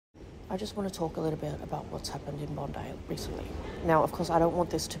I just want to talk a little bit about what's happened in Bondi recently. Now, of course, I don't want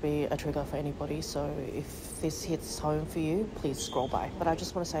this to be a trigger for anybody, so if this hits home for you, please scroll by. But I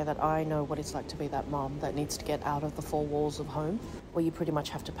just want to say that I know what it's like to be that mum that needs to get out of the four walls of home, where you pretty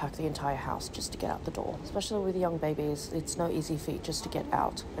much have to pack the entire house just to get out the door. Especially with young babies, it's no easy feat just to get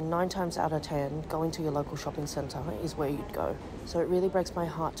out. And 9 times out of 10, going to your local shopping centre is where you'd go. So it really breaks my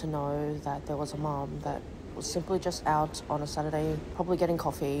heart to know that there was a mum that was simply just out on a Saturday, probably getting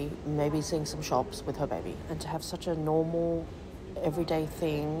coffee, maybe seeing some shops with her baby. And to have such a normal, everyday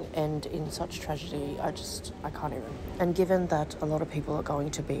thing end in such tragedy, I can't even. And given that a lot of people are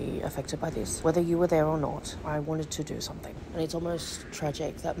going to be affected by this, whether you were there or not, I wanted to do something. And it's almost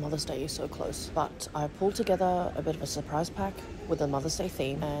tragic that Mother's Day is so close. But I pulled together a bit of a surprise pack with a Mother's Day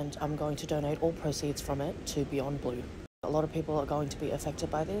theme, and I'm going to donate all proceeds from it to Beyond Blue. A lot of people are going to be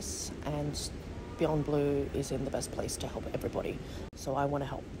affected by this, and Beyond Blue is in the best place to help everybody, so I want to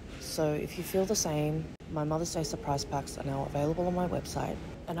help. So if you feel the same, my Mother's Day surprise packs are now available on my website,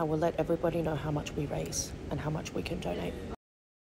 and I will let everybody know how much we raise and how much we can donate.